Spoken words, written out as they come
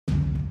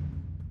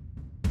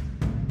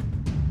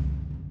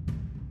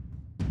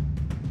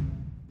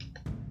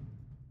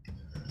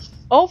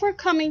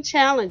Overcoming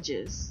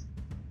challenges.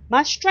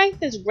 My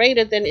strength is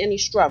greater than any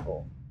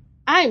struggle.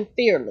 I am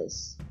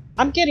fearless.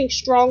 I'm getting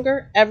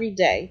stronger every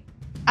day.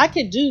 I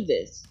can do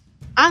this.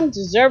 I'm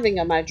deserving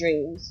of my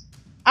dreams.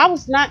 I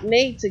was not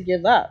made to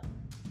give up.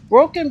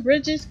 Broken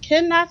bridges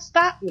cannot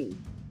stop me.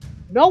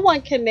 No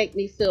one can make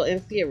me feel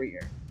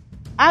inferior.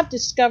 I've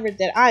discovered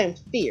that I am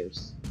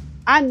fierce.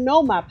 I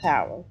know my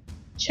power.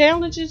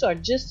 Challenges are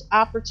just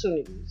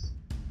opportunities.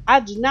 I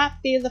do not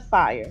fear the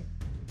fire.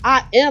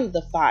 I am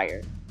the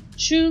fire.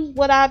 Choose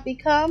what I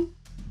become.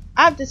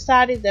 I've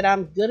decided that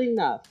I'm good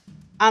enough.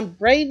 I'm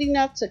brave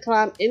enough to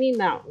climb any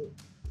mountain.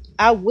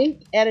 I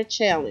wink at a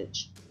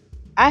challenge.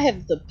 I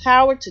have the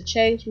power to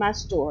change my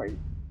story.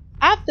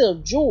 I feel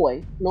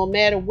joy no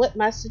matter what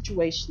my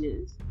situation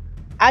is.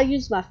 I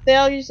use my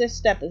failures as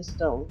stepping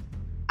stones.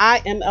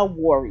 I am a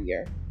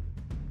warrior.